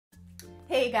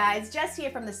Hey guys, Jess here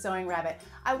from The Sewing Rabbit.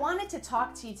 I wanted to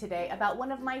talk to you today about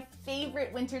one of my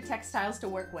favorite winter textiles to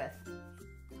work with.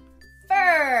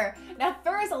 Fur! Now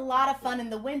fur is a lot of fun in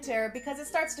the winter because it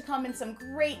starts to come in some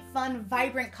great fun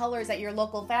vibrant colors at your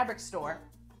local fabric store.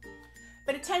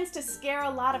 But it tends to scare a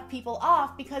lot of people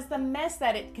off because the mess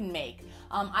that it can make.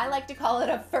 I like to call it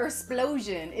a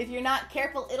fur-splosion. If you're not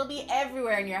careful, it'll be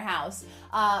everywhere in your house.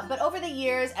 But over the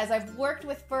years, as I've worked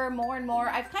with fur more and more,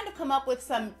 I've kind of come up with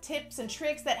some tips and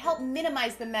tricks that help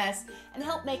minimize the mess and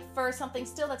help make fur something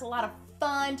still that's a lot of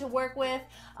fun to work with,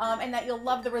 and that you'll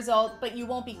love the result, but you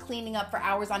won't be cleaning up for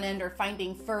hours on end or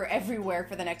finding fur everywhere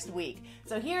for the next week.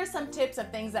 So here are some tips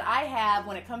of things that I have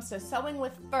when it comes to sewing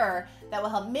with fur that will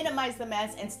help minimize the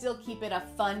mess and still keep it a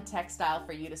fun textile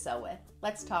for you to sew with.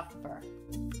 Let's talk fur.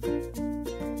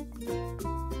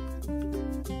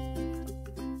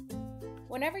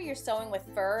 Whenever you're sewing with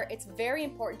fur, it's very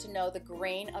important to know the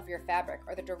grain of your fabric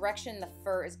or the direction the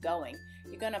fur is going.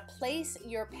 You're going to place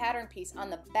your pattern piece on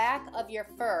the back of your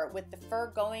fur with the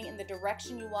fur going in the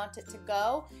direction you want it to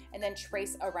go, and then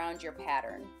trace around your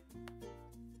pattern.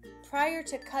 Prior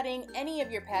to cutting any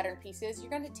of your pattern pieces, you're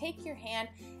going to take your hand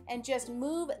and just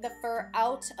move the fur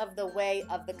out of the way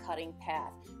of the cutting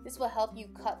path. This will help you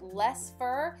cut less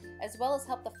fur, as well as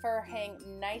help the fur hang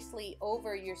nicely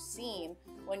over your seam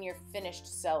when you're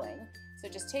finished sewing. So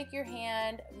just take your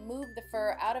hand, move the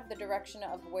fur out of the direction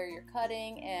of where you're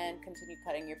cutting, and continue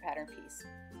cutting your pattern piece.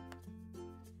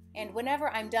 And whenever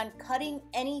I'm done cutting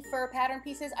any fur pattern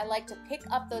pieces, I like to pick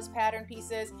up those pattern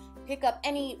pieces, pick up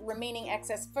any remaining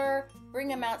excess fur, bring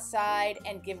them outside,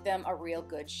 and give them a real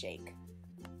good shake.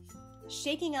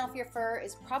 Shaking off your fur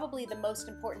is probably the most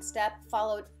important step,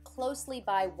 followed closely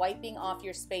by wiping off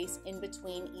your space in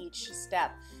between each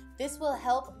step. This will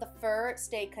help the fur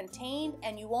stay contained,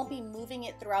 and you won't be moving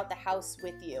it throughout the house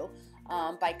with you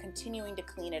by continuing to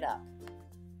clean it up.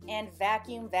 And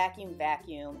vacuum, vacuum,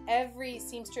 vacuum. Every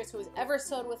seamstress who has ever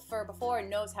sewed with fur before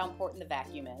knows how important the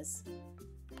vacuum is.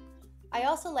 I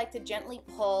also like to gently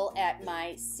pull at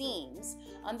my seams.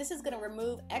 This is going to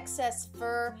remove excess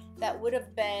fur that would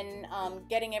have been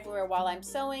getting everywhere while I'm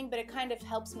sewing, but it kind of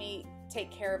helps me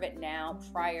take care of it now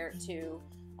prior to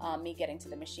me getting to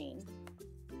the machine.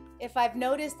 If I've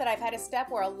noticed that I've had a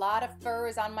step where a lot of fur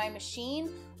is on my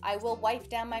machine, I will wipe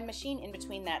down my machine in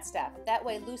between that step. That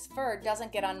way loose fur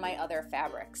doesn't get on my other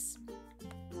fabrics.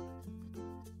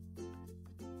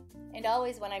 And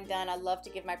always when I'm done, I love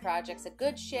to give my projects a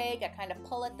good shake. I kind of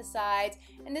pull at the sides,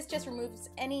 and this just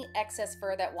removes any excess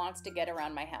fur that wants to get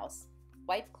around my house.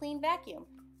 Wipe, clean, vacuum.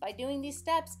 By doing these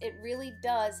steps, it really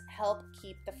does help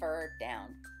keep the fur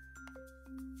down.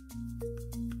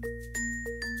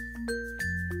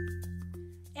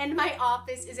 And my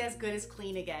office is as good as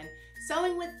clean again.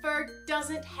 Sewing with fur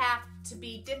doesn't have to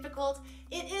be difficult.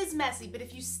 It is messy, but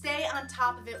if you stay on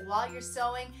top of it while you're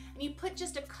sewing and you put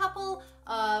just a couple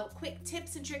of quick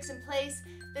tips and tricks in place,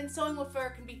 then sewing with fur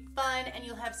can be fun and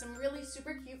you'll have some really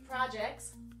super cute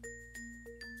projects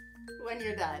when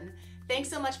you're done. Thanks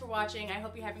so much for watching. I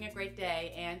hope you're having a great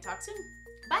day, and talk soon.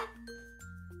 Bye.